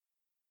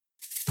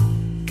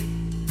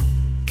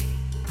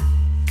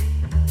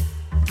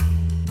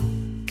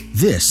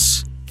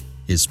This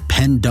is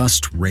Pen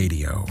Dust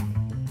Radio.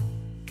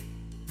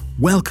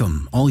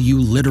 Welcome, all you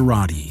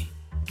literati,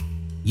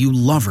 you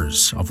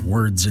lovers of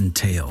words and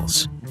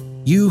tales,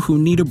 you who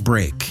need a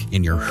break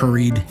in your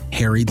hurried,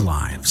 harried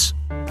lives.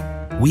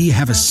 We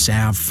have a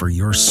salve for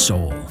your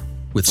soul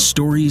with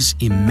stories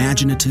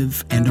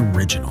imaginative and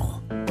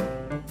original.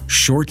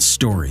 Short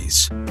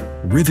stories,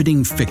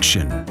 riveting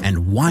fiction,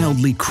 and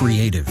wildly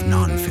creative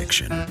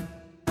nonfiction.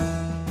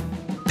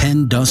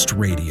 Pen Dust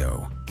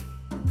Radio.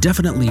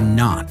 Definitely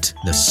not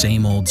the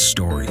same old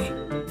story.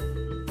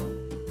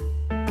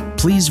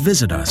 Please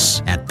visit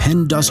us at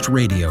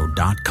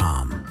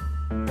pendustradio.com.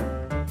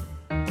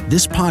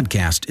 This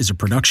podcast is a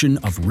production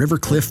of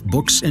Rivercliff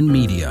Books and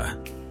Media.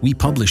 We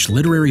publish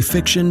literary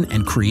fiction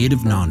and creative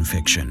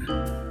nonfiction.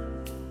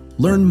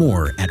 Learn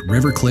more at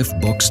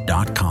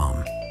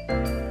rivercliffbooks.com.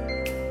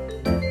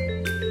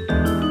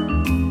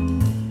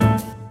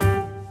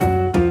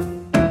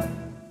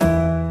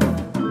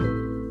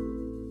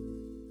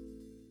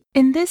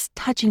 In this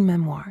touching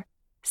memoir,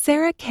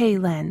 Sarah K.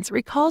 Lenz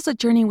recalls a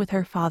journey with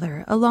her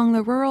father along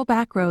the rural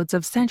backroads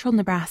of central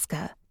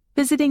Nebraska,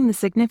 visiting the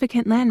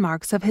significant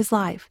landmarks of his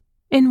life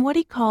in what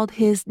he called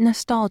his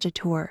nostalgia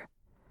tour.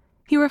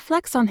 He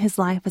reflects on his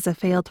life as a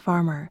failed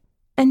farmer,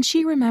 and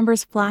she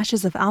remembers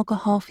flashes of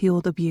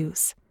alcohol-fueled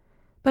abuse.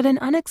 But an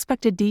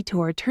unexpected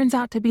detour turns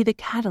out to be the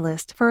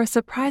catalyst for a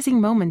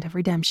surprising moment of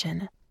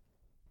redemption.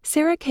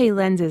 Sarah K.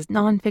 Lenz's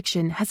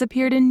nonfiction has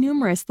appeared in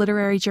numerous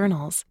literary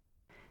journals.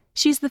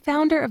 She's the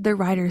founder of the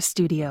Writers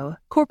Studio,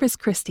 Corpus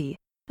Christi,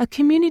 a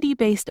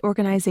community-based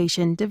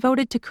organization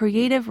devoted to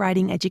creative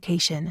writing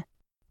education.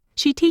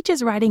 She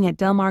teaches writing at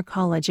Del Mar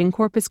College in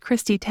Corpus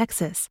Christi,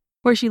 Texas,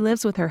 where she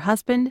lives with her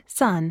husband,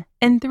 son,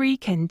 and 3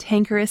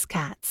 cantankerous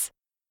cats.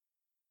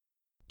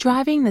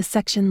 Driving the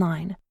Section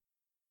Line.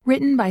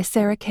 Written by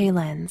Sarah K.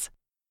 Lenz.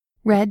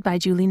 Read by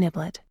Julie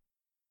Niblett.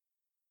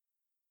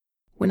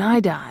 "When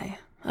I die,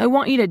 I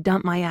want you to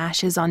dump my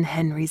ashes on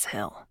Henry's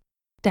Hill,"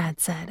 Dad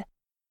said.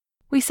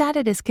 We sat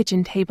at his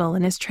kitchen table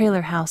in his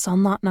trailer house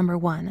on Lot No.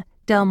 1,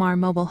 Del Mar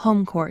Mobile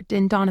Home Court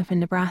in Doniphan,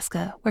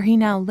 Nebraska, where he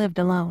now lived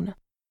alone.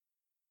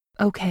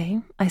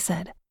 "Okay," I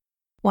said.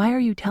 "Why are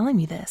you telling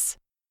me this?"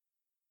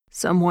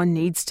 "Someone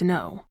needs to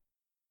know."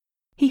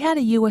 He had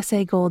a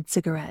USA Gold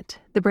cigarette,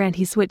 the brand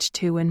he switched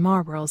to when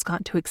Marlboros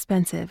got too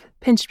expensive,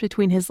 pinched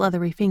between his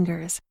leathery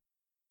fingers.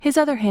 His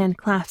other hand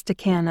clasped a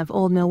can of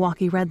Old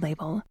Milwaukee Red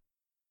Label.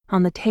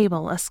 On the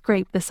table, a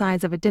scrape the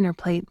size of a dinner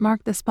plate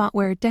marked the spot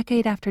where,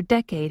 decade after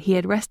decade, he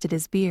had rested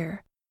his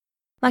beer.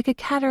 Like a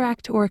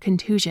cataract or a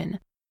contusion,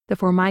 the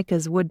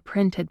Formica's wood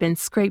print had been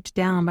scraped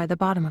down by the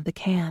bottom of the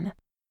can.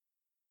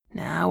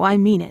 "Now, I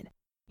mean it.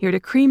 You're to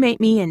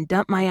cremate me and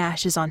dump my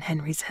ashes on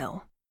Henry's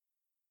Hill."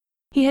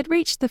 He had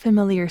reached the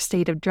familiar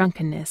state of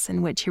drunkenness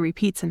in which he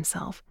repeats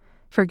himself,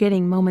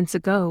 forgetting moments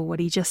ago what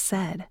he just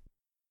said.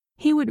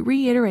 He would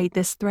reiterate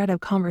this thread of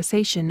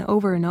conversation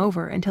over and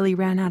over until he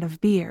ran out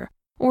of beer,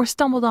 or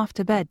stumbled off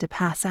to bed to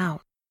pass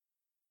out.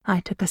 I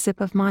took a sip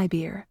of my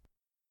beer.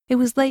 It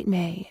was late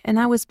May, and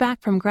I was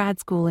back from grad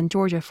school in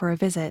Georgia for a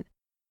visit.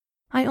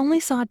 I only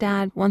saw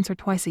Dad once or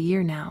twice a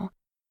year now,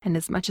 and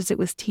as much as it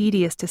was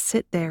tedious to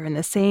sit there in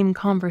the same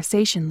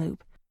conversation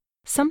loop,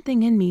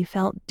 something in me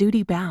felt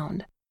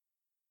duty-bound.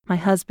 My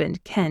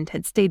husband, Kent,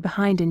 had stayed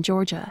behind in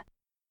Georgia.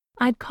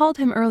 I'd called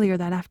him earlier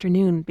that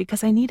afternoon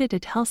because I needed to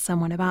tell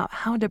someone about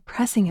how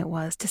depressing it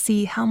was to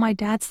see how my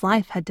dad's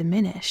life had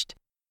diminished.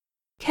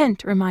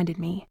 Kent reminded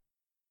me,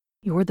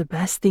 "You're the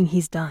best thing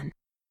he's done.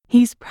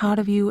 He's proud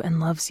of you and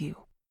loves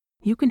you.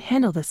 You can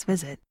handle this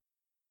visit."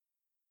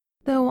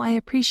 Though I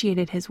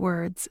appreciated his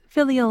words,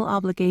 filial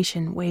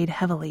obligation weighed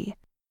heavily.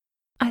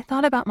 I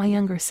thought about my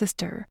younger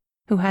sister,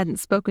 who hadn't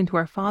spoken to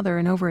our father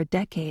in over a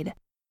decade,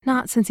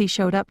 not since he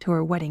showed up to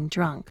her wedding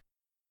drunk.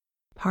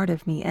 Part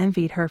of me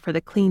envied her for the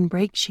clean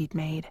break she'd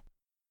made.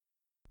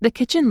 "The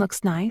kitchen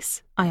looks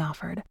nice," I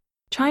offered,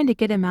 trying to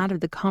get him out of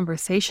the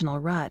conversational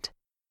rut.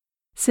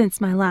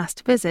 Since my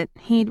last visit,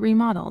 he'd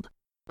remodeled,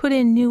 put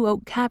in new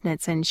oak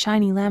cabinets and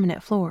shiny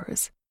laminate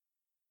floors.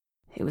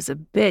 "It was a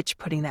bitch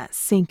putting that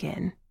sink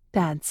in,"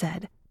 Dad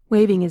said,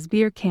 waving his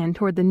beer can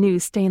toward the new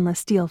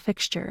stainless steel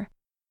fixture.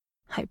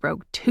 "I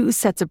broke 2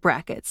 sets of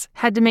brackets,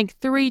 had to make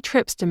 3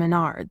 trips to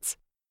Menards.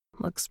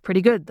 Looks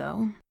pretty good,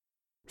 though.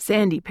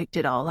 Sandy picked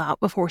it all out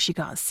before she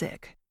got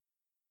sick."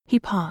 He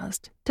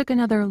paused, took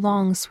another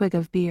long swig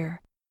of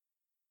beer.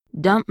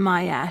 "Dump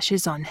my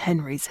ashes on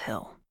Henry's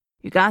Hill.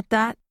 You got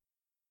that?"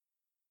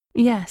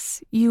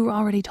 "Yes, you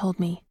already told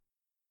me."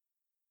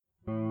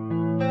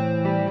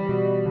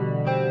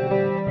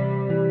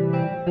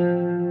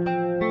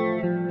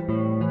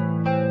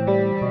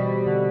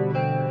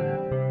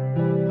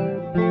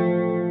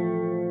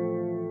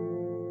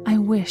 I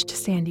wished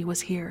Sandy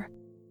was here.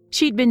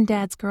 She'd been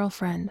Dad's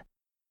girlfriend.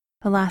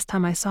 The last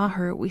time I saw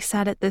her, we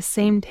sat at this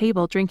same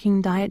table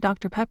drinking Diet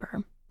Dr.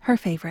 Pepper, her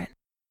favorite.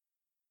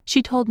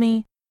 She told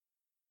me,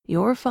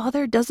 "Your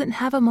father doesn't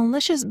have a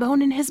malicious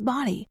bone in his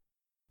body.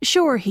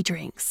 Sure, he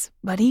drinks,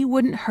 but he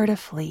wouldn't hurt a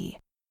flea."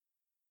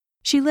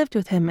 She lived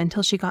with him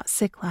until she got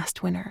sick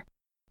last winter,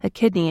 A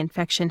kidney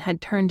infection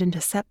had turned into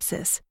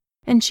sepsis,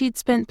 and she'd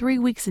spent 3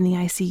 weeks in the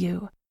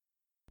ICU.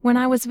 When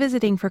I was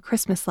visiting for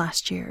Christmas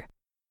last year,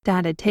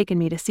 Dad had taken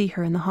me to see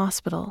her in the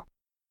hospital.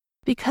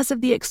 Because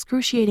of the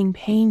excruciating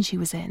pain she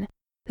was in,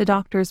 the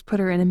doctors put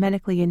her in a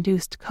medically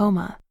induced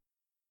coma.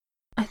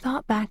 I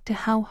thought back to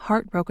how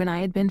heartbroken I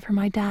had been for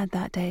my dad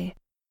that day.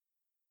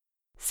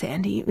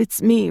 "Sandy,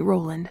 it's me,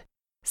 Roland.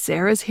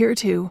 Sarah's here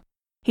too,"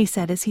 he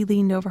said as he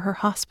leaned over her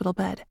hospital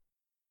bed.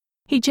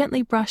 He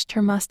gently brushed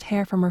her mussed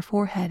hair from her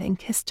forehead and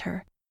kissed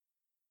her.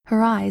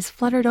 Her eyes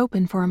fluttered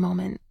open for a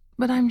moment,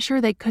 but I'm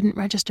sure they couldn't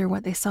register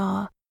what they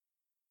saw.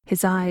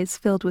 His eyes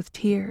filled with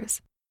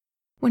tears.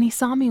 When he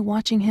saw me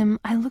watching him,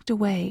 I looked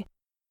away,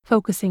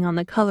 focusing on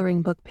the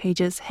coloring book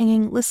pages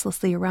hanging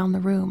listlessly around the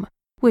room,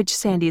 which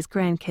Sandy's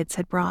grandkids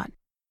had brought.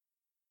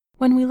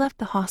 When we left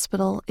the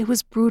hospital, it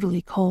was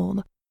brutally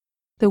cold.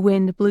 The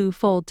wind blew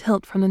full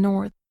tilt from the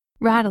north,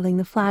 rattling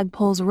the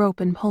flagpole's rope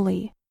and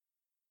pulley.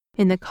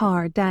 In the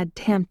car, Dad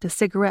tamped a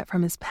cigarette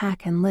from his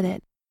pack and lit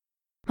it.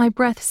 My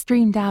breath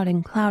streamed out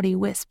in cloudy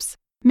wisps,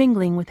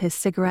 mingling with his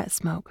cigarette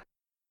smoke.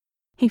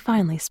 He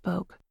finally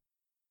spoke.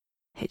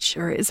 "It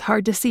sure is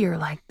hard to see her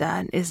like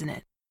that, isn't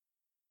it?"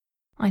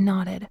 I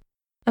nodded.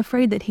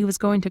 Afraid that he was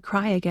going to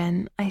cry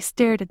again, I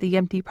stared at the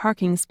empty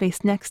parking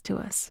space next to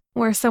us,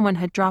 where someone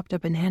had dropped a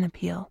banana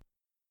peel.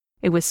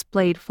 It was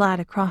splayed flat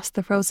across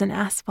the frozen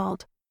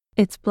asphalt,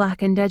 its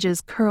blackened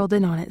edges curled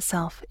in on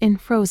itself in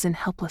frozen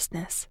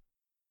helplessness.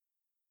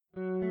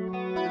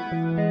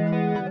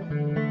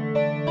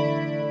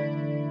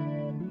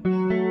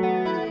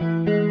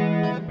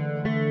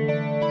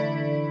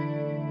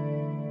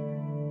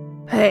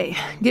 "Hey,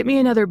 get me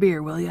another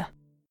beer, will you?"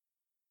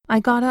 I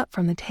got up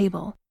from the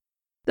table.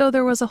 Though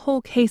there was a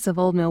whole case of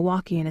Old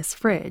Milwaukee in his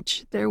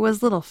fridge, there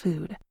was little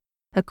food.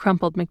 A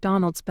crumpled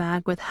McDonald's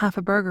bag with half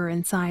a burger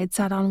inside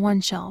sat on one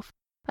shelf,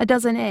 a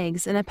dozen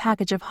eggs and a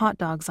package of hot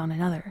dogs on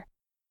another.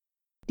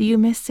 "Do you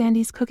miss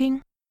Sandy's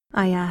cooking?"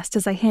 I asked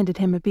as I handed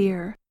him a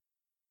beer.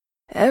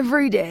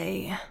 "Every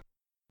day."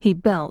 He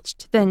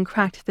belched, then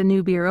cracked the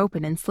new beer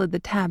open and slid the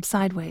tab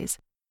sideways,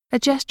 a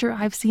gesture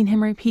I've seen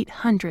him repeat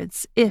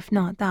hundreds, if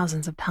not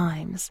thousands of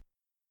times.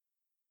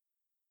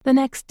 The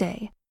next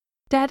day,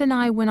 Dad and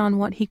I went on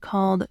what he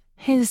called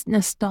his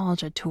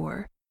nostalgia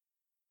tour.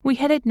 We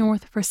headed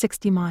north for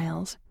 60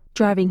 miles,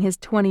 driving his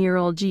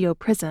 20-year-old Geo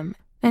Prism,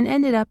 and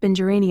ended up in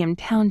Geranium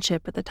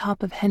Township at the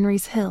top of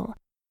Henry's Hill.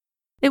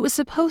 It was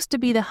supposed to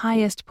be the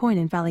highest point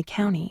in Valley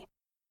County.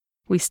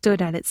 We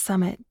stood at its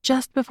summit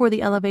just before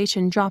the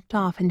elevation dropped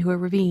off into a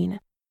ravine.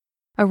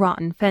 A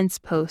rotten fence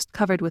post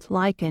covered with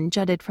lichen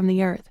jutted from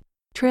the earth,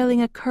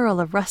 trailing a curl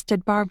of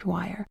rusted barbed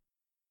wire.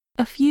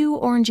 A few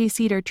orangey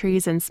cedar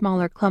trees and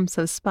smaller clumps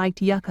of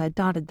spiked yucca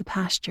dotted the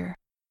pasture.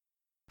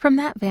 From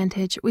that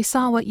vantage, we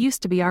saw what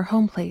used to be our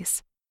home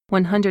place,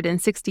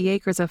 160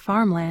 acres of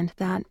farmland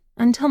that,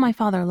 until my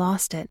father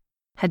lost it,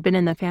 had been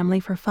in the family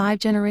for 5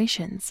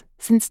 generations,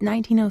 since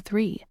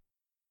 1903.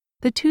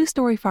 The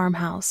 2-story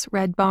farmhouse,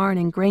 red barn,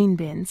 and grain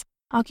bins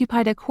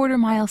occupied a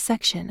quarter-mile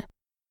section.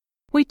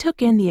 We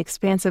took in the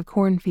expansive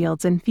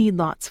cornfields and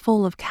feedlots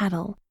full of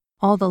cattle,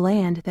 all the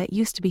land that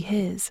used to be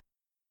his.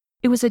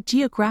 It was a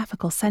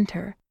geographical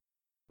center.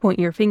 Point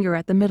your finger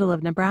at the middle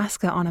of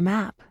Nebraska on a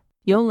map.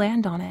 You'll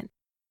land on it.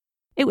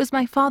 It was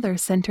my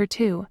father's center,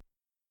 too.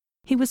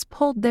 He was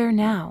pulled there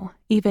now,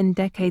 even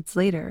decades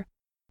later,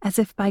 as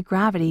if by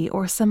gravity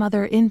or some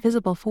other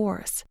invisible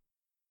force.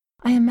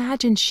 I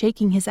imagined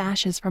shaking his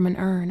ashes from an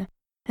urn,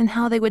 and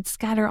how they would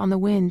scatter on the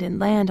wind and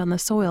land on the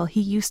soil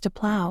he used to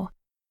plow.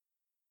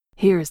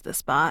 "Here's the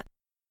spot."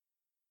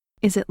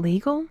 "Is it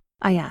legal?"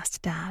 I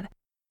asked Dad,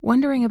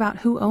 wondering about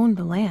who owned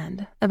the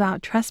land,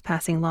 about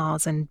trespassing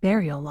laws and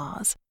burial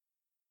laws.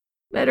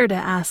 "Better to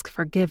ask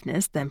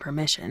forgiveness than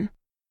permission."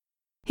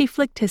 He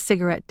flicked his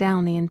cigarette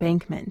down the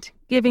embankment,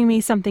 giving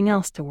me something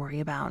else to worry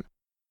about.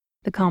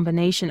 The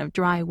combination of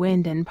dry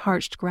wind and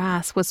parched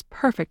grass was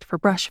perfect for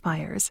brush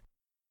fires.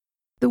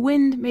 The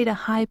wind made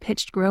a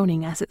high-pitched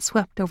groaning as it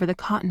swept over the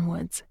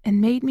cottonwoods and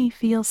made me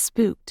feel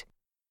spooked.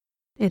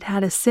 It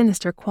had a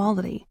sinister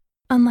quality,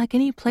 unlike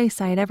any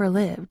place I had ever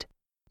lived.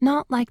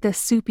 Not like the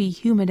soupy,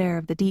 humid air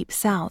of the deep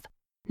south,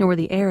 nor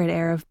the arid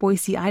air of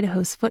Boise,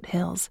 Idaho's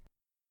foothills.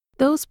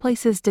 Those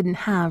places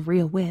didn't have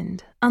real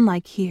wind,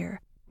 unlike here,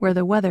 where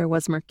the weather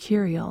was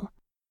mercurial.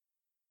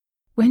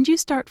 "When'd you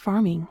start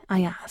farming?"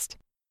 I asked.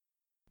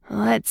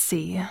 "Let's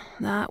see,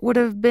 that would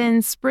have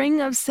been spring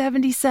of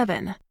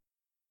 77.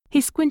 He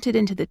squinted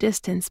into the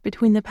distance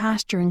between the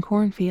pasture and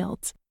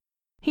cornfields.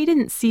 He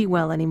didn't see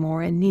well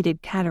anymore and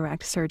needed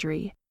cataract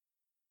surgery.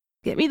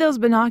 "Get me those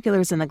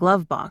binoculars in the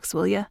glove box,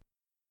 will you?"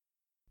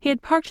 He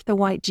had parked the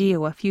white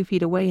Geo a few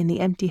feet away in the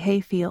empty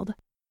hayfield.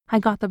 I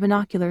got the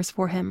binoculars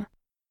for him.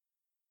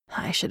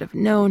 "I should have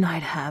known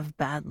I'd have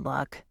bad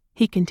luck,"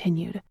 he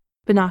continued,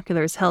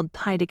 binoculars held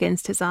tight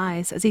against his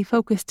eyes as he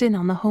focused in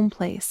on the home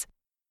place.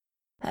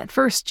 "That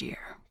first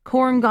year,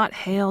 corn got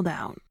hailed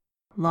out.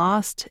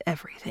 Lost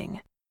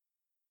everything."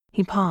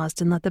 He paused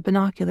and let the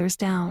binoculars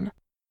down.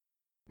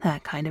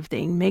 "That kind of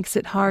thing makes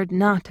it hard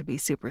not to be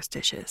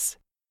superstitious."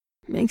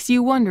 Makes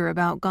you wonder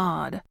about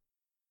God."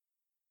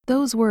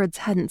 Those words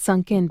hadn't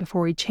sunk in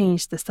before he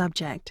changed the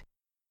subject.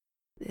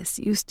 "This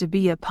used to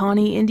be a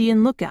Pawnee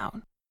Indian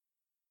lookout."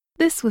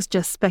 This was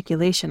just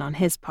speculation on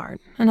his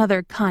part,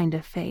 another kind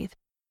of faith,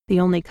 the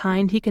only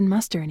kind he can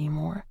muster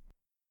anymore.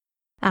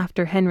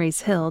 After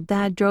Henry's Hill,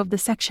 Dad drove the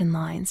section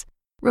lines,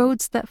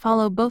 roads that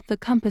follow both the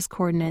compass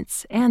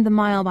coordinates and the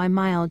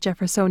mile-by-mile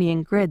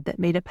Jeffersonian grid that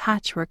made a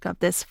patchwork of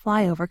this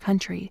flyover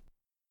country.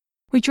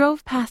 We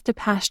drove past a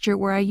pasture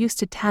where I used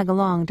to tag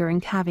along during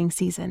calving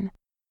season.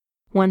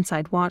 Once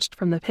I'd watched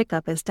from the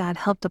pickup as Dad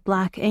helped a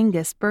black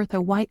Angus birth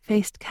a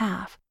white-faced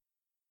calf.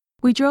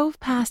 We drove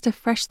past a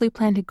freshly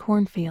planted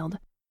cornfield,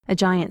 a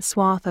giant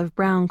swath of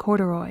brown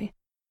corduroy.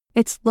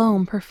 Its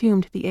loam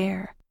perfumed the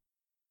air.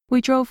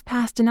 We drove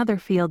past another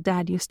field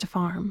Dad used to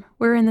farm,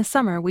 where in the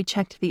summer we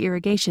checked the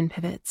irrigation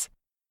pivots.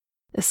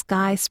 The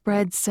sky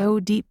spread so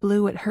deep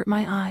blue it hurt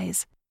my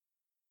eyes.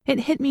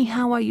 It hit me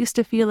how I used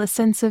to feel a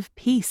sense of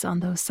peace on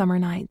those summer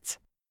nights.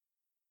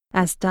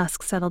 As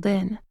dusk settled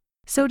in,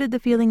 so did the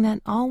feeling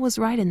that all was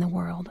right in the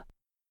world.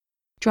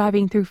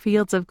 Driving through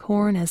fields of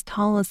corn as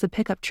tall as the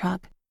pickup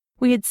truck,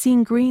 we had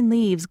seen green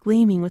leaves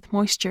gleaming with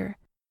moisture,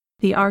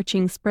 the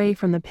arching spray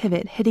from the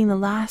pivot hitting the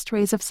last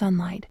rays of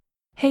sunlight,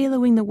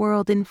 haloing the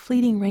world in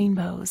fleeting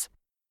rainbows.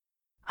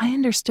 I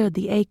understood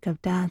the ache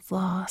of Dad's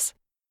loss.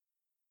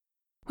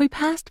 We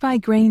passed by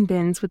grain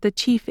bins with the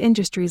Chief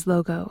Industries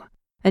logo,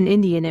 an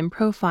Indian in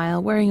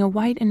profile wearing a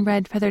white and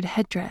red feathered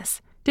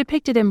headdress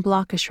depicted in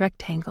blockish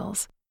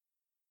rectangles.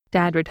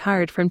 Dad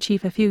retired from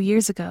Chief a few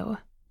years ago,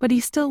 but he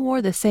still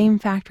wore the same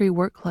factory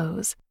work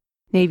clothes,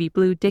 navy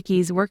blue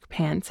Dickies work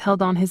pants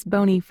held on his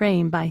bony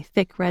frame by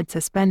thick red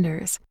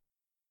suspenders.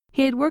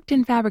 He had worked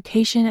in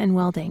fabrication and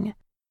welding.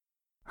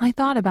 I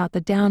thought about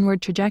the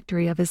downward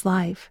trajectory of his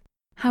life,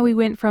 how he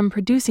went from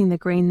producing the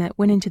grain that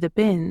went into the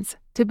bins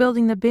to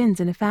building the bins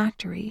in a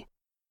factory.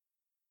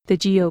 The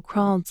Geo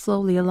crawled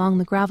slowly along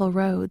the gravel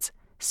roads,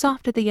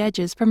 soft at the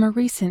edges from a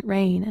recent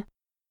rain.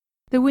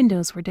 The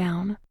windows were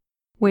down.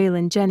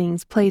 Waylon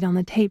Jennings played on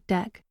the tape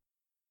deck.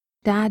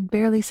 Dad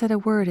barely said a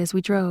word as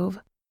we drove.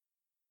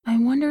 I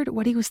wondered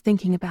what he was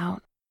thinking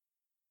about.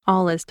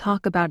 All his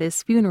talk about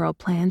his funeral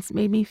plans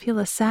made me feel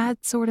a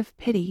sad sort of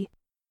pity.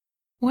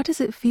 What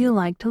does it feel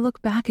like to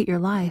look back at your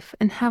life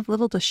and have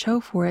little to show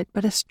for it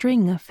but a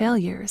string of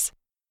failures?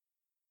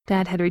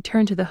 Dad had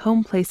returned to the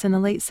home place in the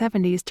late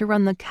 70s to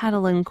run the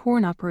cattle and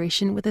corn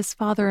operation with his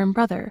father and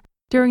brother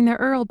during the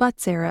Earl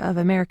Butz era of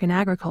American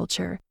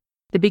agriculture,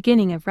 the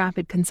beginning of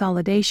rapid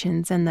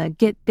consolidations and the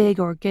get big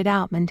or get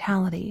out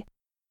mentality.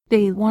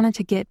 They wanted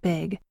to get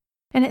big,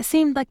 and it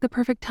seemed like the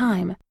perfect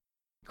time.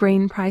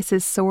 Grain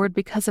prices soared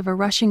because of a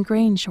Russian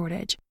grain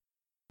shortage.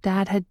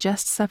 Dad had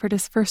just suffered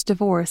his first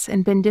divorce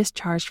and been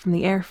discharged from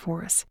the Air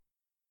Force.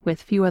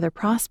 With few other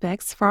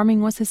prospects,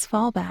 farming was his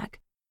fallback,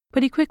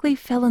 but he quickly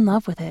fell in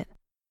love with it.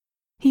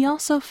 He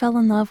also fell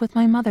in love with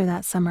my mother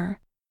that summer.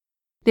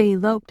 They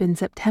eloped in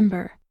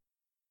September.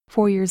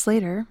 4 years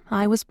later,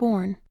 I was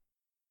born.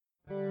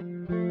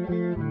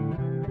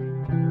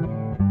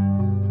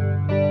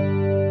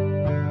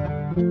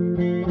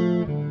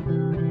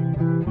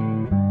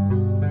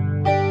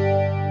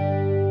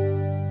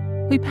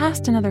 We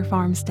passed another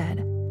farmstead,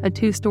 a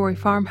 2-story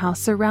farmhouse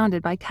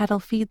surrounded by cattle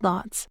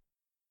feedlots.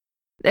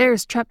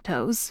 "There's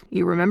Treptows.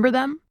 You remember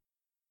them?"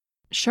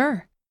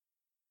 "Sure."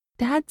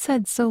 Dad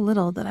said so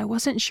little that I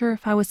wasn't sure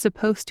if I was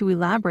supposed to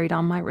elaborate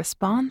on my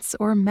response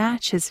or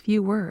match his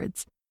few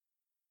words.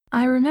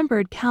 I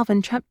remembered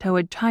Calvin Treptow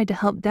had tried to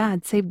help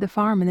Dad save the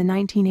farm in the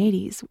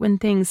 1980s when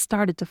things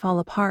started to fall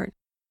apart.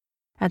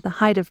 At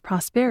the height of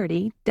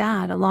prosperity,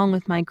 Dad, along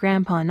with my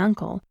grandpa and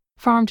uncle,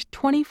 farmed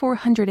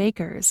 2,400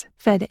 acres,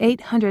 fed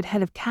 800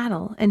 head of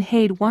cattle, and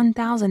hayed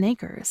 1,000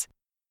 acres.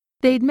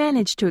 They'd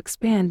managed to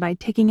expand by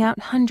taking out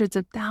hundreds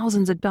of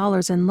thousands of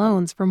dollars in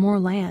loans for more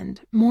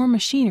land, more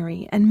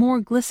machinery, and more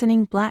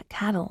glistening black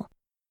cattle.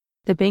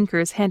 The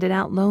bankers handed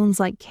out loans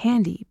like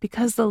candy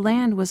because the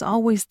land was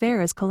always there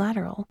as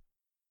collateral.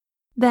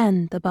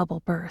 Then the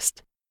bubble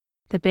burst.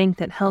 The bank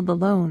that held the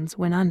loans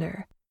went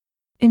under.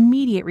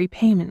 Immediate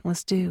repayment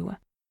was due.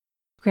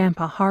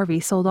 Grandpa Harvey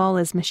sold all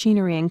his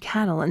machinery and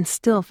cattle and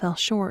still fell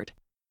short.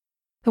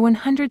 The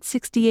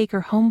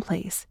 160-acre home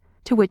place,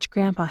 to which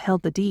Grandpa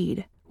held the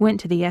deed, went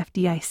to the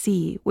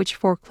FDIC, which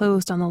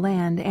foreclosed on the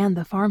land and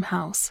the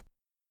farmhouse.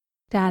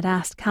 Dad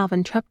asked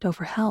Calvin Treptow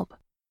for help.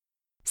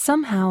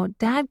 Somehow,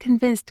 Dad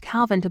convinced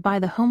Calvin to buy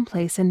the home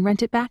place and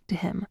rent it back to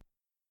him.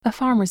 A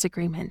farmer's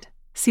agreement,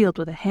 sealed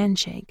with a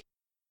handshake.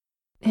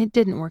 It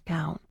didn't work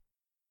out.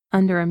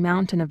 Under a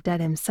mountain of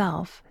debt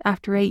himself,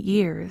 after 8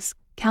 years,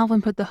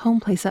 Calvin put the home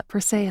place up for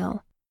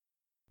sale.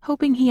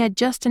 Hoping he had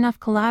just enough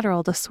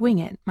collateral to swing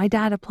it, my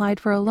dad applied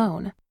for a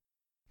loan.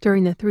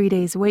 During the 3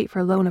 days wait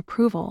for loan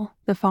approval,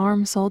 the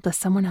farm sold to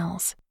someone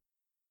else.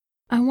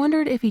 I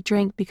wondered if he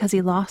drank because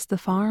he lost the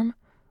farm,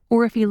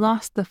 or if he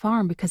lost the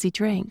farm because he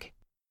drank.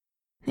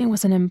 It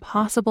was an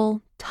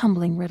impossible,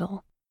 tumbling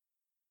riddle.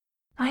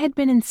 I had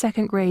been in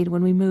 2nd grade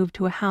when we moved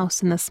to a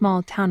house in the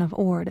small town of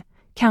Ord,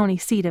 county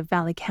seat of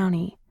Valley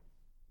County.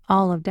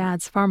 All of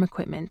Dad's farm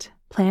equipment,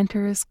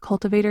 planters,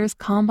 cultivators,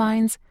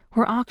 combines,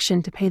 were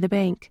auctioned to pay the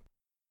bank.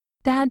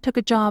 Dad took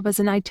a job as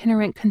an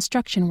itinerant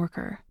construction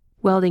worker,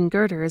 welding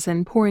girders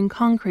and pouring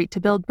concrete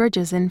to build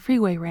bridges and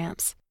freeway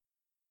ramps.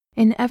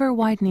 In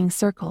ever-widening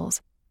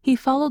circles, he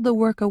followed the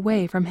work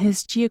away from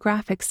his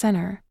geographic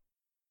center.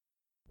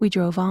 We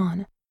drove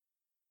on.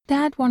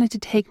 Dad wanted to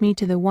take me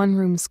to the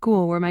one-room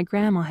school where my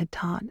grandma had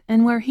taught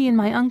and where he and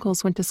my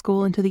uncles went to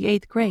school into the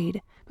 8th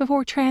grade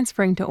before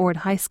transferring to Ord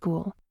High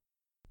School.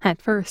 At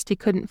first, he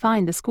couldn't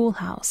find the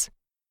schoolhouse.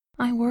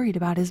 I worried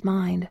about his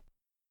mind.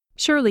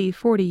 Surely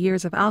 40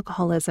 years of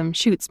alcoholism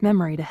shoots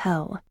memory to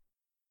hell.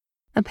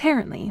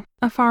 Apparently,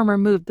 a farmer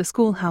moved the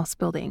schoolhouse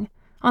building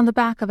on the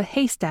back of a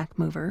haystack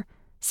mover,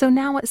 so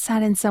now it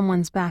sat in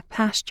someone's back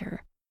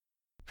pasture.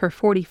 For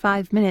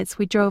 45 minutes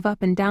we drove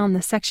up and down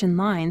the section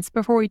lines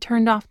before we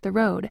turned off the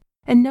road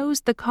and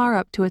nosed the car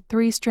up to a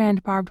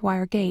 3-strand barbed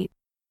wire gate.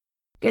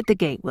 "Get the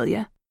gate, will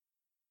ya?"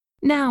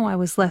 Now I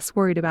was less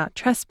worried about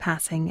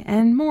trespassing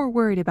and more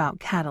worried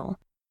about cattle.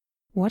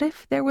 What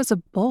if there was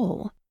a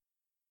bull?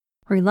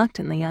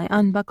 Reluctantly, I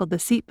unbuckled the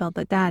seatbelt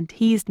that Dad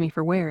teased me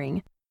for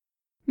wearing.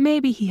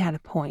 Maybe he had a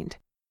point.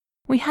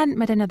 We hadn't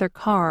met another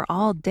car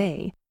all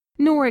day,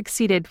 nor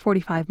exceeded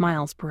 45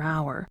 miles per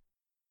hour.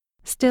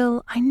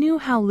 Still, I knew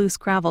how loose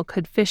gravel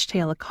could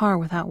fishtail a car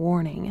without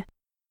warning.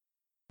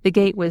 The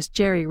gate was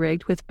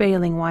jerry-rigged with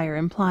baling wire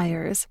and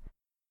pliers.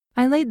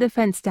 I laid the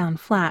fence down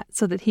flat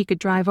so that he could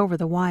drive over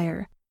the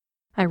wire.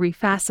 I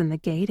refastened the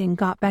gate and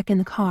got back in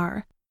the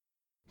car.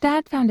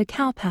 Dad found a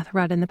cowpath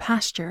rut in the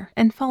pasture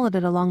and followed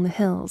it along the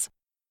hills.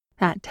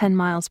 At 10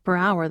 miles per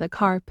hour, the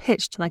car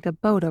pitched like a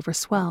boat over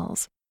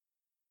swells.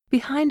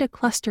 Behind a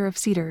cluster of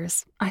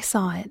cedars, I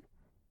saw it.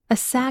 A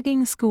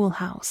sagging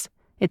schoolhouse,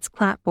 its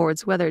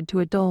clapboards weathered to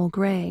a dull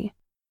gray.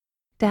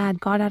 Dad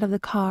got out of the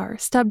car,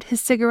 stubbed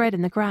his cigarette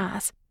in the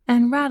grass,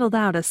 and rattled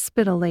out a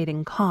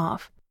spittle-laden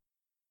cough.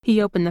 He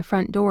opened the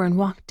front door and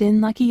walked in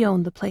like he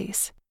owned the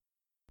place.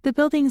 The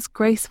building's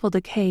graceful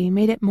decay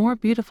made it more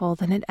beautiful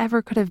than it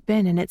ever could have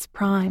been in its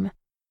prime.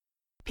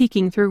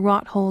 Peeking through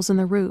rot holes in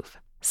the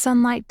roof,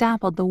 sunlight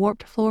dappled the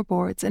warped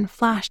floorboards and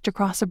flashed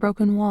across a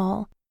broken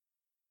wall.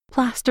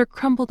 Plaster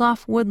crumbled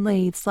off wood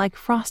lathes like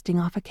frosting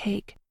off a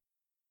cake.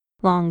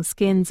 Long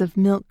skins of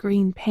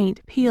milk-green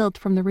paint peeled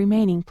from the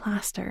remaining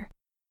plaster.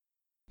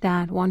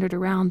 Dad wandered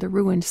around the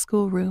ruined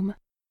schoolroom.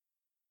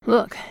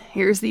 "Look,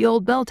 here's the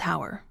old bell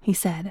tower," he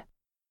said.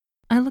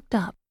 I looked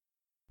up.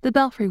 The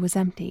belfry was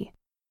empty.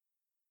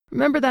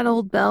 "Remember that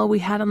old bell we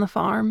had on the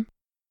farm?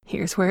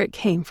 Here's where it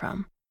came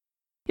from.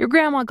 Your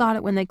grandma got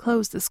it when they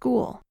closed the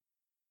school,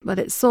 but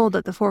it sold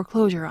at the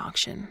foreclosure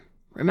auction.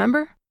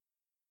 Remember?"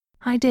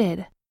 I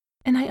did,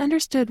 and I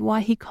understood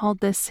why he called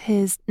this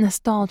his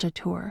nostalgia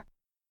tour.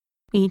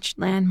 Each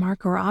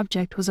landmark or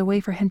object was a way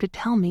for him to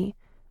tell me,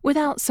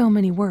 without so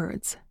many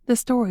words, the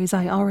stories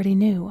I already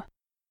knew.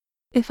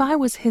 If I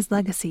was his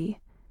legacy,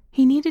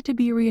 he needed to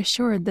be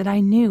reassured that I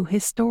knew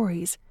his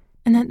stories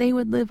and that they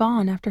would live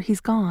on after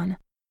he's gone.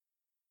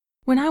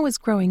 When I was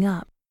growing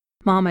up,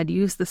 Mom had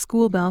used the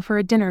school bell for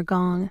a dinner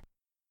gong.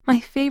 My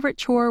favorite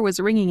chore was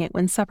ringing it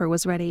when supper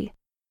was ready.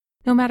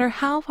 No matter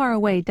how far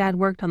away Dad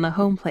worked on the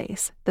home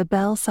place, the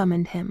bell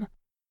summoned him.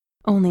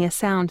 Only a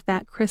sound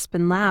that crisp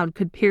and loud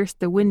could pierce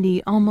the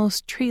windy,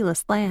 almost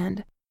treeless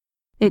land.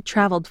 It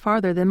traveled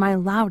farther than my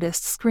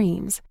loudest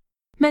screams,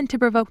 meant to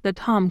provoke the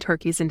tom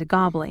turkeys into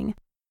gobbling,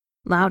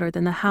 louder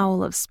than the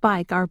howl of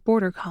Spike, our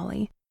border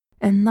collie,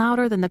 and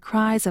louder than the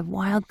cries of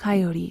wild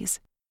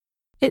coyotes.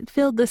 It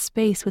filled the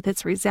space with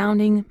its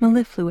resounding,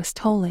 mellifluous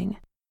tolling.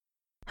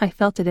 I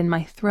felt it in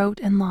my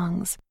throat and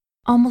lungs,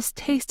 almost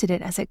tasted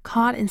it as it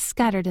caught and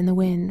scattered in the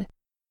wind.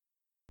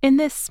 In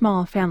this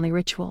small family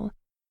ritual,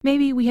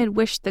 maybe we had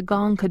wished the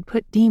gong could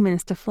put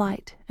demons to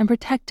flight and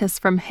protect us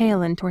from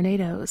hail and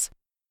tornadoes.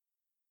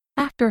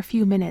 After a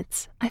few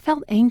minutes, I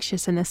felt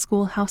anxious in the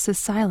schoolhouse's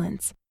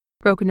silence,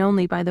 broken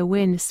only by the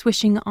wind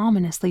swishing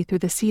ominously through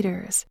the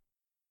cedars.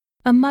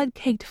 A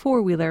mud-caked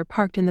four-wheeler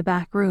parked in the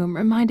back room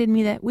reminded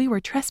me that we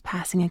were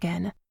trespassing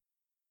again.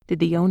 Did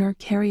the owner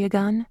carry a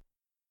gun?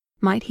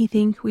 Might he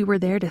think we were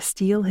there to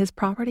steal his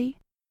property?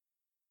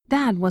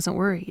 Dad wasn't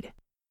worried.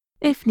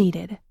 If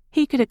needed,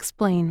 he could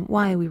explain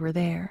why we were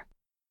there.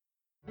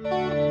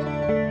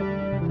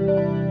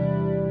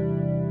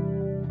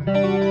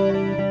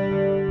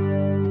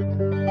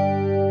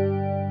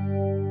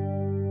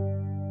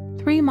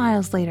 3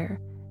 miles later,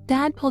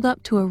 Dad pulled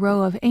up to a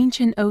row of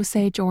ancient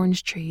Osage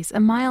orange trees a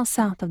mile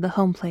south of the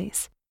home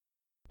place.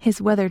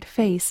 His weathered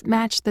face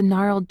matched the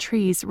gnarled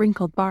tree's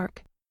wrinkled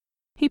bark.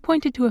 He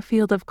pointed to a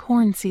field of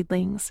corn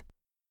seedlings.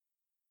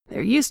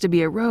 "There used to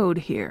be a road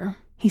here,"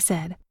 he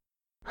said.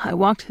 "I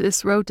walked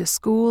this road to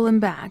school and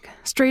back,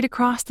 straight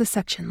across the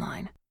section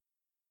line."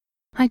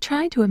 I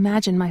tried to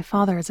imagine my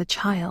father as a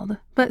child,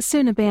 but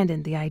soon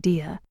abandoned the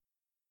idea.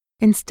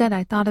 Instead,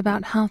 I thought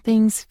about how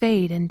things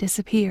fade and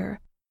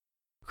disappear.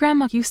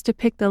 Grandma used to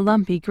pick the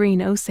lumpy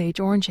green Osage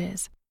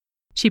oranges.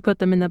 She put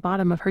them in the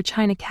bottom of her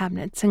china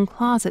cabinets and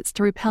closets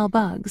to repel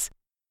bugs,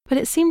 but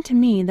it seemed to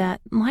me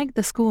that, like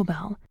the school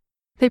bell,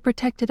 They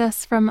protected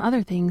us from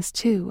other things,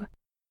 too.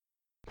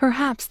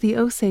 Perhaps the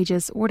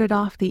Osages ordered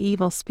off the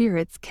evil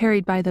spirits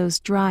carried by those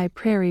dry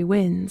prairie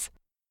winds.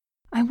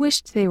 I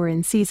wished they were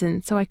in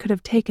season so I could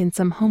have taken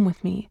some home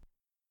with me.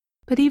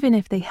 But even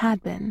if they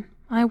had been,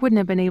 I wouldn't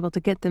have been able to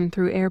get them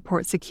through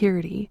airport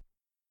security.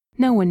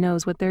 No one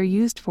knows what they're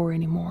used for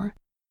anymore.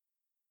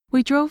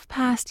 We drove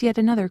past yet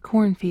another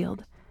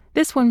cornfield,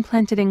 this one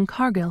planted in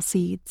Cargill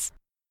seeds.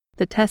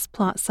 The test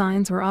plot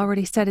signs were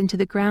already set into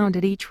the ground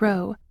at each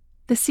row,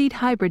 the seed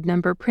hybrid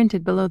number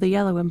printed below the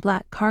yellow and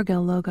black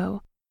Cargill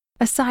logo,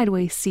 a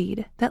sideways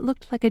seed that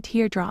looked like a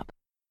teardrop.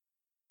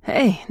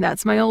 "Hey,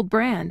 that's my old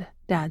brand,"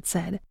 Dad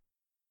said.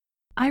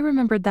 I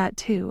remembered that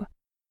too,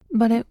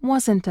 but it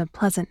wasn't a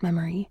pleasant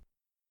memory.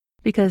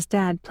 Because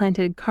Dad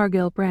planted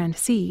Cargill brand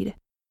seed,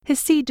 his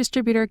seed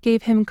distributor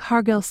gave him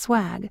Cargill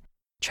swag,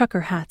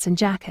 trucker hats and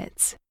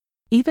jackets,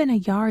 even a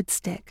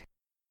yardstick.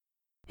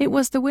 It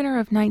was the winter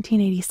of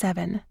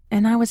 1987,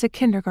 and I was a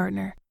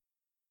kindergartner.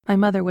 My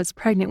mother was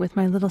pregnant with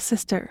my little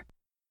sister.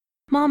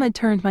 Mom had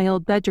turned my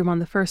old bedroom on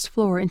the first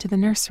floor into the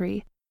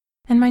nursery,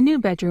 and my new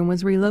bedroom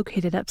was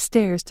relocated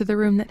upstairs to the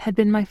room that had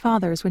been my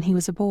father's when he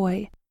was a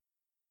boy.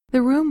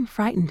 The room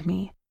frightened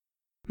me.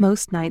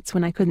 Most nights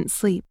when I couldn't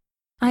sleep,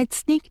 I'd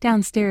sneak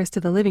downstairs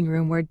to the living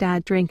room where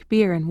Dad drank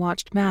beer and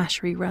watched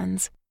MASH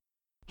reruns.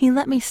 He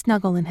let me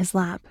snuggle in his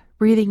lap,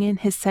 breathing in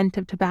his scent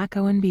of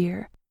tobacco and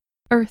beer,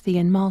 earthy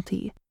and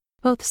malty,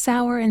 both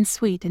sour and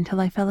sweet until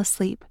I fell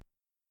asleep.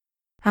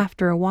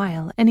 After a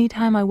while, any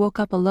time I woke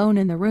up alone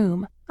in the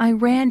room, I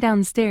ran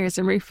downstairs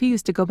and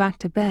refused to go back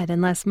to bed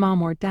unless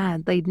Mom or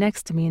Dad laid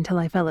next to me until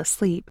I fell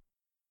asleep.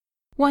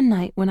 One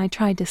night when I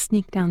tried to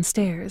sneak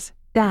downstairs,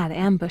 Dad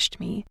ambushed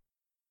me.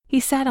 He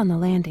sat on the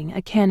landing,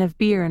 a can of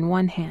beer in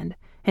one hand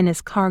and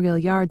his Cargill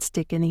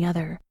yardstick in the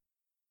other.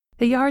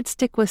 The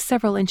yardstick was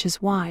several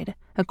inches wide,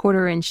 a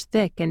quarter-inch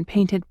thick and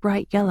painted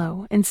bright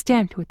yellow and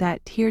stamped with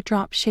that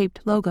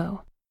teardrop-shaped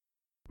logo.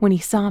 When he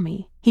saw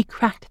me, he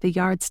cracked the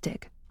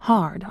yardstick,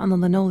 hard, on the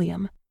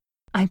linoleum.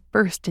 I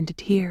burst into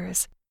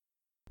tears.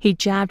 He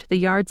jabbed the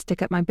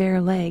yardstick at my bare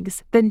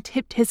legs, then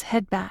tipped his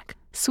head back,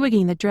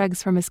 swigging the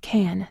dregs from his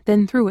can,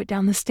 then threw it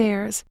down the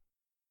stairs.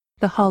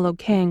 The hollow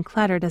can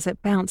clattered as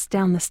it bounced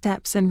down the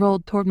steps and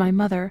rolled toward my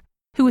mother,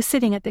 who was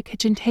sitting at the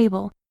kitchen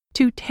table,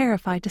 too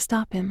terrified to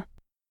stop him.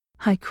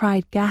 I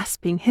cried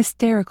gasping,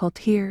 hysterical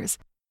tears,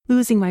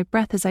 losing my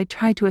breath as I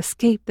tried to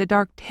escape the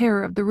dark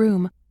terror of the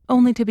room,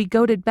 only to be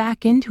goaded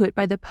back into it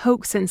by the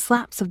pokes and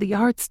slaps of the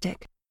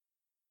yardstick.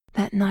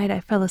 That night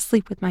I fell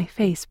asleep with my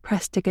face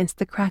pressed against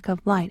the crack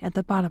of light at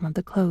the bottom of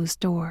the closed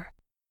door.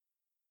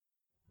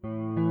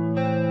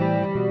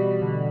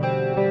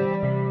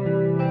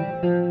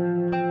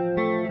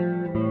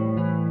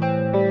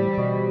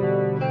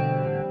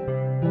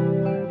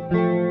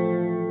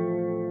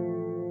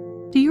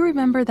 Do you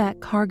remember that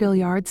Cargill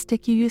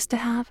yardstick you used to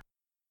have?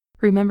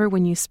 Remember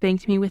when you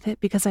spanked me with it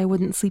because I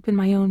wouldn't sleep in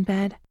my own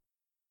bed?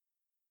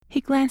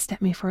 He glanced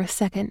at me for a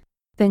second,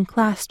 then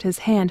clasped his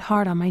hand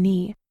hard on my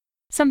knee,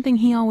 something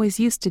he always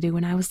used to do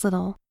when I was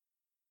little.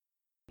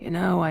 "You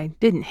know, I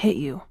didn't hit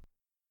you."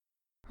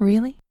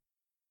 "Really?"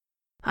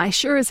 "I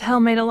sure as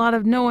hell made a lot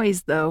of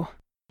noise, though,"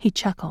 he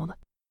chuckled.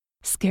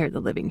 "Scared the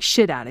living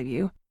shit out of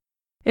you.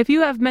 If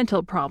you have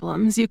mental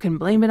problems, you can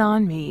blame it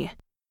on me."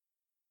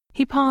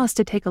 He paused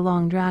to take a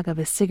long drag of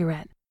his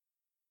cigarette.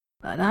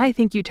 "But I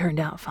think you turned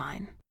out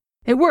fine.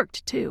 It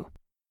worked, too.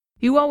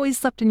 You always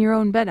slept in your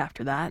own bed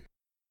after that."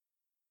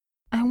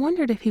 I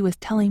wondered if he was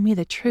telling me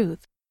the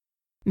truth.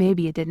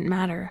 Maybe it didn't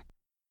matter.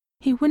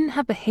 He wouldn't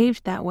have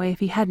behaved that way if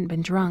he hadn't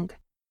been drunk,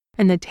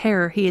 and the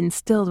terror he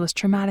instilled was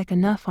traumatic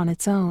enough on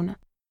its own.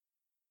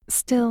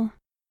 Still,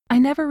 I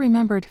never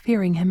remembered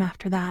fearing him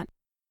after that,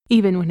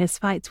 even when his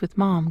fights with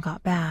Mom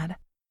got bad.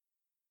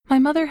 My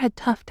mother had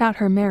toughed out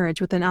her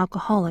marriage with an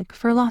alcoholic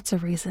for lots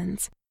of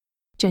reasons.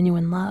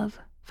 Genuine love,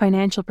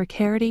 financial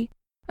precarity,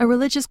 a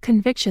religious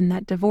conviction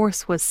that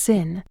divorce was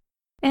sin,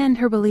 and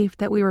her belief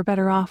that we were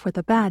better off with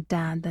a bad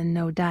dad than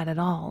no dad at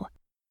all.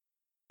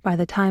 By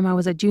the time I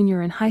was a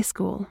junior in high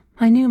school,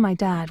 I knew my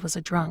dad was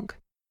a drunk.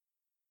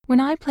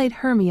 When I played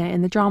Hermia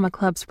in the drama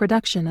club's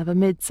production of A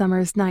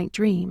Midsummer's Night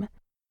Dream,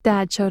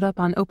 Dad showed up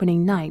on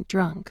opening night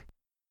drunk.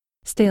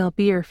 Stale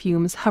beer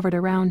fumes hovered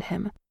around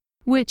him,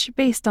 which,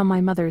 based on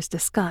my mother's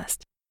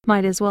disgust,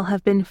 might as well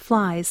have been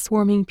flies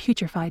swarming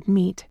putrefied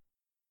meat.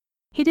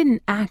 He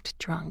didn't act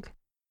drunk.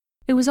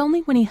 It was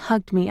only when he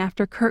hugged me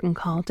after curtain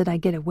call did I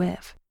get a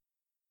whiff.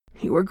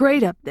 "You were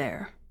great up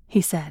there," he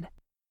said.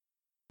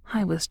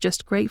 I was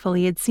just grateful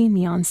he had seen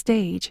me on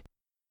stage.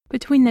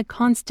 Between the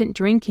constant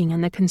drinking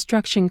and the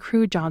construction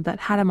crew job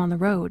that had him on the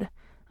road,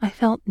 I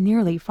felt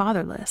nearly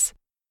fatherless.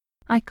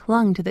 I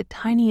clung to the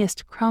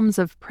tiniest crumbs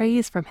of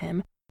praise from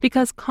him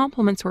because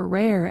compliments were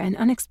rare and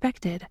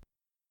unexpected.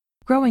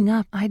 Growing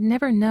up, I'd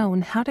never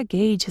known how to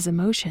gauge his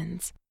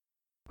emotions.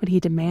 Would he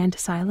demand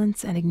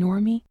silence and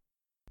ignore me?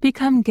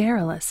 Become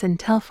garrulous and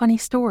tell funny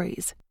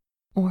stories?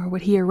 Or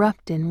would he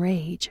erupt in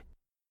rage?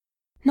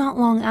 Not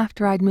long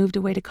after I'd moved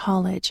away to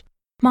college,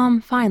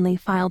 Mom finally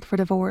filed for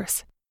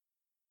divorce.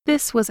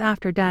 This was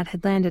after Dad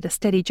had landed a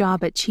steady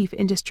job at Chief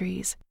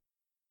Industries.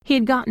 He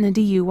had gotten a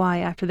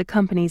DUI after the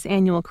company's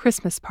annual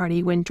Christmas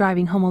party when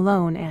driving home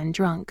alone and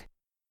drunk.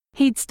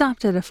 He'd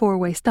stopped at a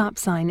four-way stop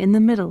sign in the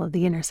middle of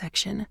the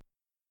intersection.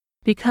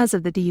 Because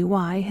of the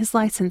DUI, his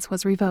license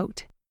was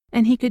revoked,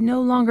 and he could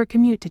no longer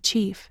commute to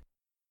Chief.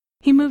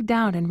 He moved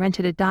out and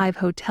rented a dive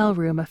hotel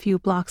room a few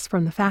blocks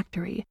from the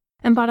factory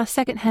and bought a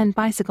second-hand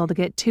bicycle to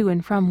get to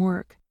and from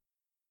work.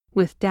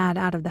 With Dad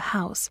out of the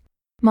house,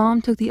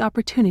 Mom took the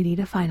opportunity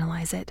to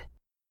finalize it.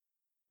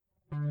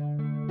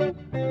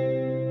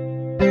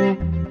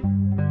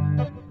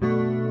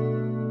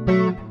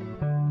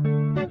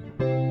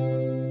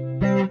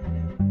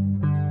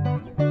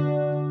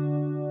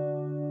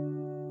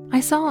 I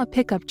saw a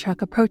pickup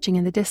truck approaching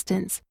in the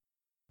distance.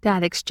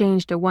 Dad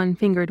exchanged a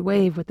one-fingered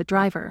wave with the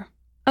driver,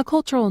 a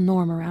cultural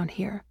norm around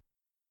here.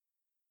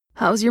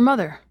 "How's your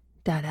mother?"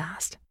 Dad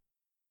asked.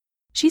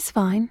 "She's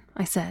fine,"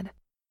 I said.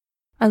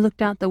 I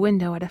looked out the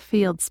window at a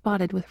field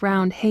spotted with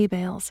round hay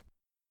bales.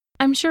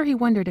 I'm sure he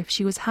wondered if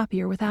she was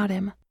happier without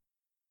him.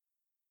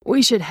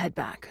 "We should head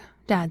back,"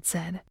 Dad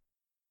said.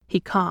 He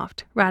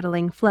coughed,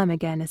 rattling phlegm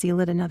again as he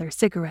lit another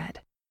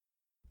cigarette.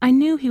 I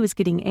knew he was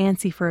getting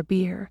antsy for a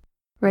beer,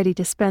 ready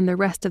to spend the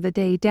rest of the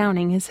day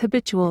downing his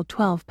habitual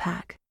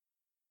 12-pack.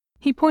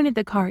 He pointed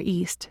the car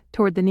east,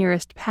 toward the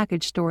nearest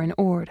package store in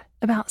Ord,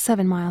 about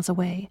 7 miles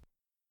away.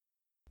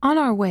 On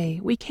our way,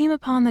 we came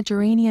upon the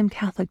Geranium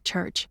Catholic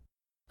Church,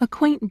 a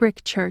quaint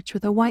brick church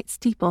with a white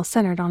steeple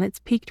centered on its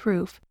peaked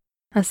roof,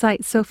 a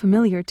sight so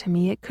familiar to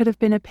me it could have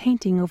been a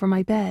painting over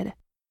my bed.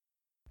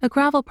 A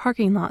gravel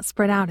parking lot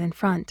spread out in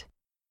front.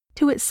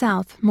 To its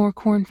south, more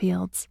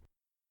cornfields.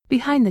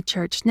 Behind the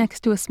church,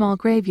 next to a small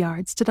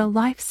graveyard, stood a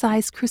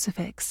life-size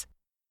crucifix.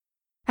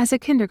 As a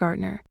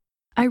kindergartner,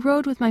 I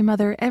rode with my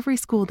mother every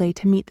school day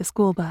to meet the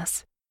school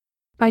bus.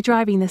 By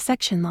driving the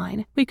section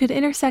line, we could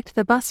intersect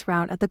the bus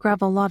route at the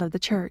gravel lot of the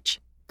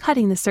church,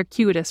 cutting the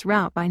circuitous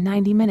route by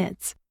 90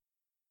 minutes.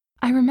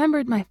 I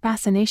remembered my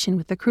fascination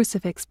with the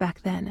crucifix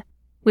back then,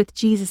 with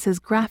Jesus'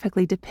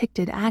 graphically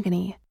depicted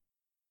agony.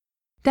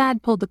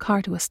 Dad pulled the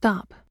car to a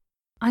stop.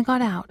 I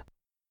got out.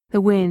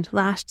 The wind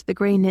lashed the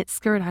gray knit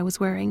skirt I was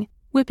wearing,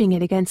 whipping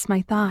it against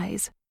my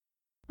thighs.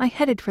 I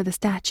headed for the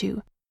statue,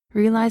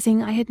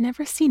 realizing I had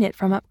never seen it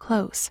from up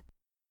close.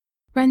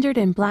 Rendered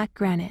in black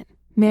granite,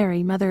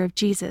 Mary, Mother of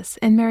Jesus,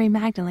 and Mary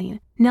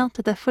Magdalene knelt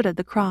at the foot of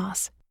the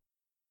cross.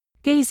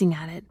 Gazing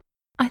at it,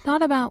 I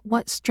thought about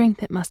what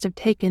strength it must have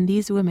taken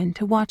these women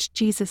to watch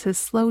Jesus'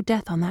 slow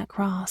death on that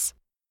cross.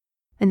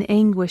 An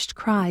anguished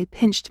cry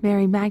pinched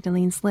Mary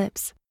Magdalene's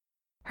lips.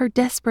 Her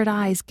desperate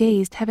eyes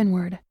gazed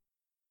heavenward.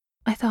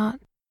 I thought,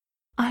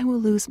 I will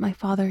lose my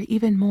father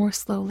even more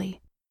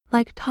slowly,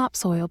 like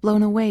topsoil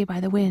blown away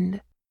by the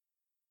wind.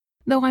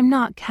 Though I'm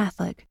not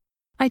Catholic,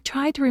 I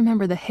tried to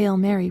remember the Hail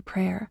Mary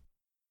prayer.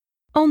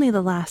 Only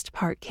the last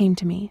part came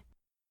to me.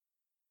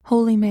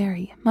 Holy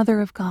Mary,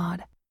 Mother of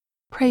God,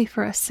 pray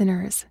for us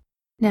sinners,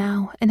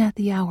 now and at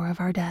the hour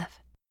of our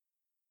death.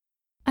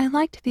 I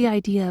liked the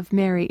idea of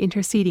Mary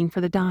interceding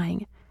for the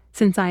dying,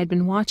 since I had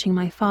been watching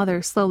my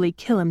father slowly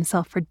kill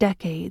himself for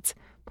decades,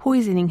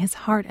 poisoning his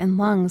heart and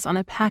lungs on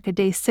a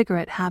pack-a-day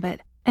cigarette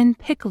habit and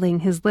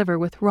pickling his liver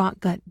with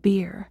rot-gut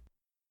beer.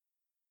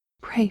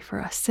 Pray for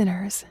us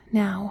sinners,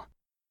 now.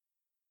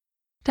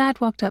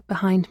 Dad walked up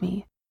behind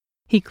me.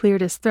 He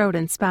cleared his throat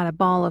and spat a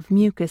ball of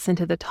mucus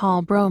into the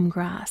tall brome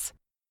grass.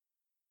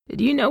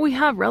 "Did you know we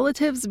have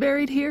relatives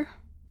buried here?"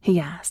 he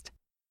asked.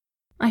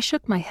 I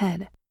shook my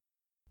head.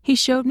 He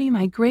showed me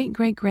my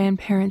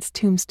great-great-grandparents'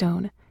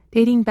 tombstone,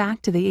 dating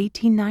back to the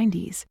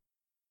 1890s.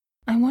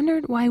 I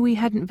wondered why we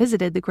hadn't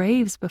visited the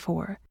graves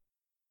before,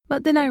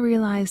 but then I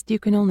realized you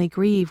can only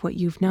grieve what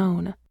you've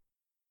known.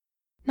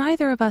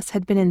 Neither of us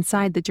had been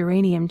inside the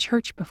Geranium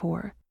Church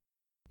before.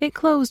 It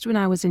closed when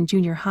I was in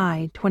junior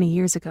high 20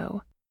 years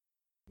ago.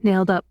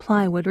 Nailed-up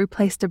plywood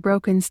replaced a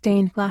broken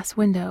stained glass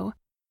window.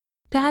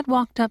 Dad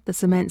walked up the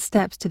cement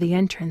steps to the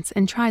entrance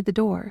and tried the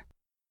door.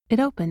 It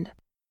opened.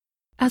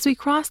 As we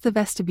crossed the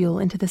vestibule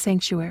into the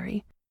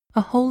sanctuary,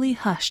 a holy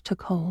hush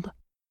took hold.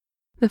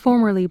 The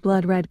formerly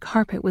blood-red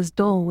carpet was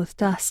dull with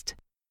dust.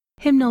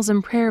 Hymnals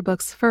and prayer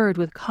books furred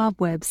with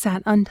cobwebs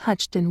sat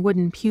untouched in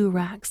wooden pew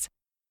racks.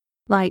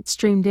 Light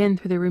streamed in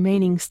through the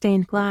remaining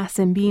stained glass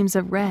in beams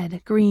of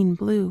red, green,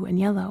 blue, and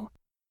yellow.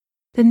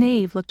 The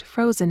nave looked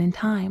frozen in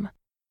time.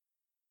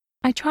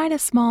 I tried a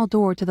small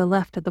door to the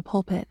left of the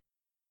pulpit.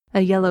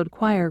 A yellowed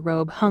choir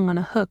robe hung on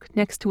a hook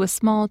next to a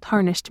small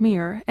tarnished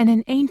mirror and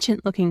an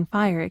ancient-looking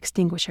fire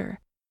extinguisher.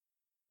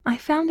 I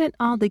found it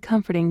oddly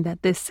comforting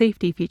that this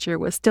safety feature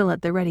was still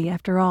at the ready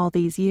after all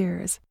these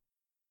years.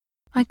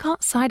 I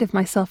caught sight of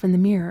myself in the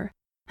mirror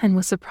and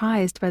was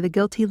surprised by the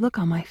guilty look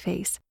on my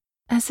face,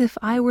 as if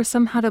I were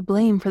somehow to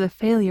blame for the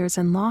failures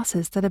and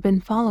losses that had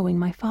been following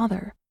my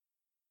father.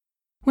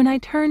 When I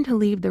turned to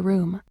leave the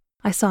room,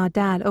 I saw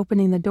Dad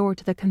opening the door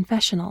to the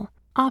confessional,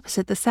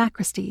 opposite the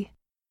sacristy.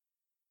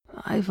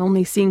 "I've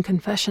only seen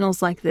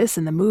confessionals like this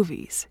in the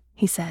movies,"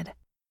 he said.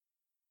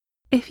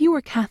 "If you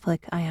were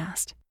Catholic," I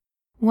asked,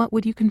 "what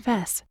would you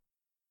confess?"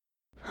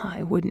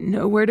 I wouldn't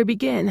know where to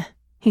begin,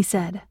 he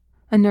said,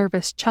 a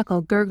nervous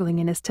chuckle gurgling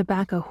in his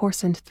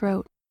tobacco-hoarsened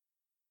throat.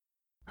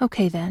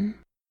 Okay then,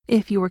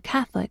 if you were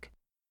Catholic,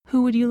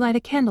 who would you light a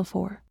candle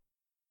for?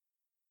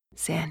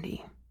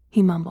 Sandy,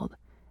 he mumbled,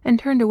 and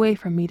turned away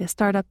from me to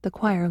start up the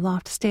choir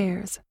loft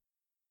stairs.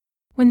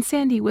 When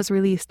Sandy was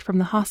released from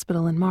the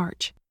hospital in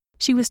March,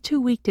 she was too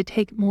weak to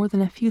take more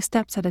than a few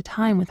steps at a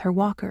time with her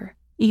walker,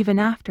 even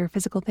after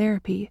physical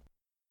therapy.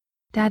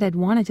 Dad had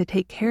wanted to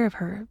take care of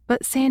her,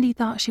 but Sandy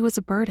thought she was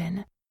a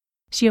burden.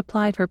 She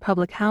applied for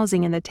public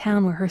housing in the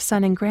town where her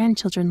son and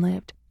grandchildren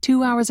lived,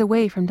 2 hours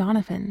away from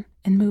Donovan,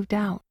 and moved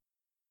out.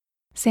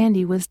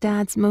 Sandy was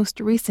Dad's most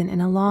recent in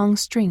a long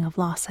string of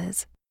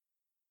losses.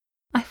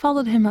 I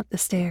followed him up the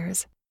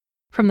stairs.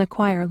 From the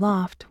choir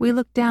loft, we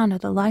looked down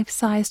at the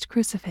life-sized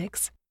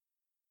crucifix.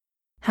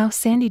 How's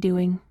Sandy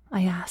doing?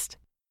 I asked.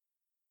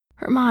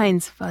 Her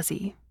mind's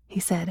fuzzy, he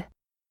said.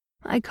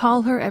 I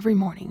call her every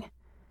morning.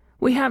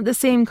 We have the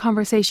same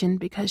conversation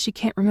because she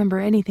can't remember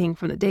anything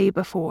from the day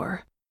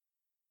before.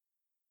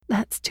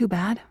 That's too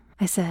bad,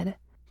 I said,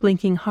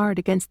 blinking hard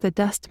against the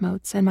dust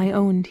motes and my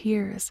own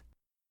tears.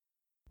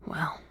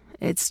 Well,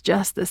 it's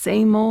just the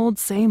same old,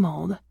 same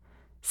old.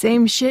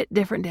 Same shit,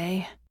 different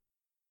day.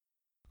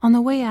 On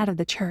the way out of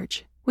the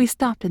church, we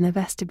stopped in the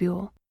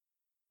vestibule.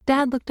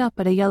 Dad looked up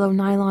at a yellow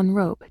nylon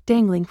rope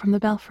dangling from the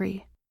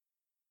belfry.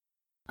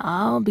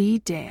 I'll be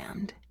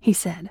damned, he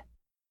said.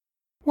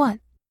 What?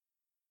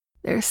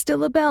 There's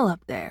still a bell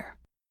up there.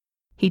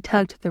 He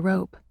tugged the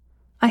rope.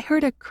 I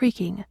heard a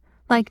creaking,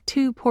 like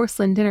 2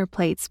 porcelain dinner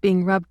plates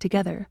being rubbed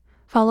together,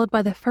 followed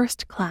by the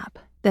first clap,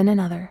 then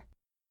another.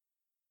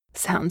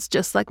 Sounds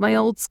just like my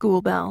old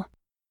school bell.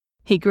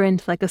 He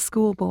grinned like a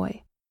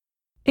schoolboy.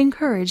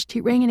 Encouraged,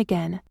 he rang it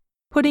again,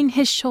 putting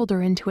his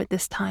shoulder into it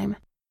this time.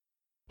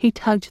 He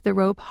tugged the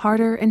rope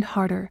harder and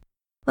harder,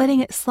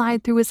 letting it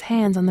slide through his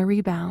hands on the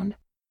rebound.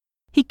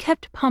 He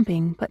kept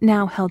pumping, but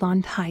now held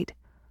on tight,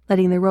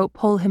 letting the rope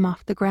pull him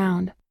off the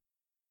ground.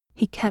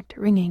 He kept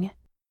ringing.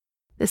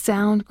 The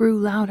sound grew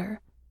louder,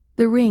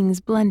 the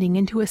rings blending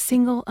into a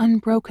single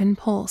unbroken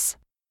pulse.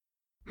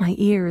 My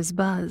ears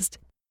buzzed.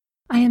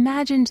 I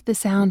imagined the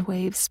sound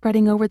waves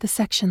spreading over the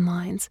section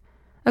lines,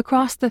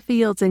 across the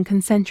fields in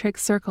concentric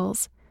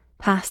circles,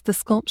 past the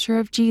sculpture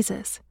of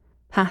Jesus,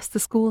 past the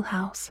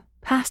schoolhouse,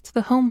 past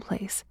the home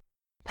place,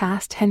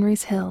 past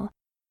Henry's Hill,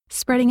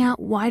 spreading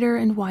out wider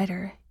and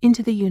wider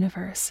into the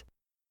universe.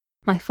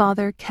 My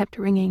father kept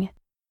ringing.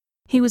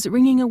 He was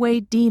ringing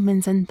away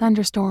demons and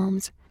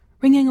thunderstorms,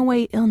 ringing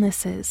away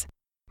illnesses,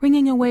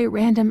 ringing away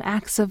random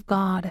acts of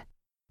God,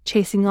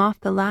 chasing off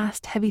the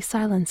last heavy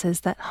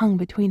silences that hung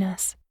between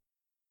us.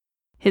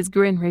 His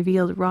grin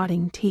revealed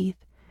rotting teeth,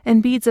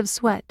 and beads of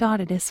sweat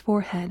dotted his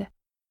forehead.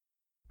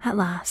 At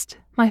last,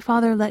 my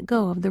father let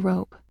go of the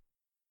rope.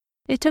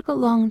 It took a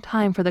long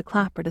time for the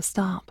clapper to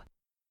stop.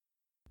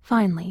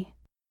 Finally,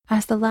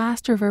 as the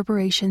last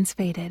reverberations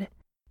faded,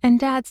 and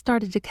Dad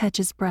started to catch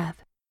his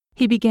breath,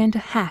 he began to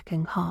hack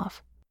and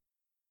cough.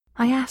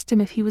 I asked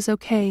him if he was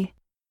okay.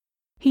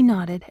 He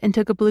nodded and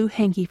took a blue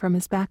hanky from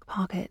his back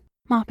pocket,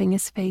 mopping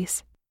his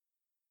face.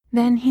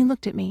 Then he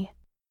looked at me,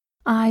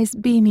 eyes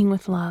beaming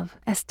with love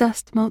as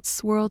dust motes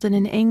swirled in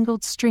an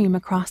angled stream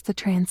across the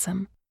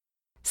transom,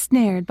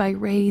 snared by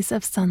rays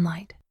of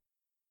sunlight.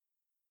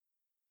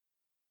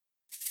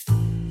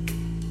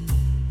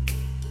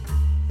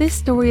 This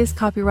story is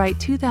copyright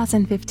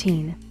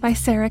 2015 by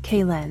Sarah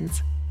K.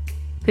 Lenz.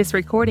 This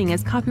recording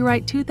is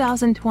copyright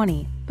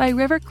 2020 by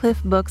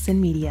Rivercliff Books and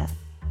Media.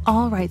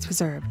 All rights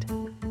reserved.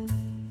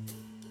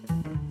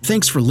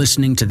 Thanks for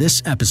listening to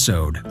this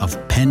episode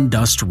of Pen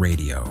Dust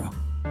Radio.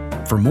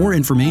 For more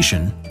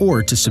information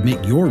or to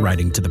submit your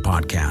writing to the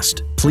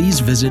podcast, please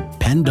visit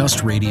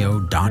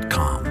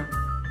pendustradio.com.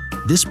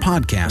 This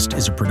podcast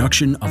is a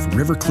production of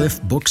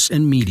Rivercliff Books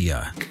and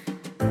Media.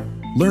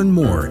 Learn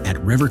more at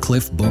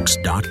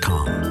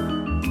rivercliffbooks.com.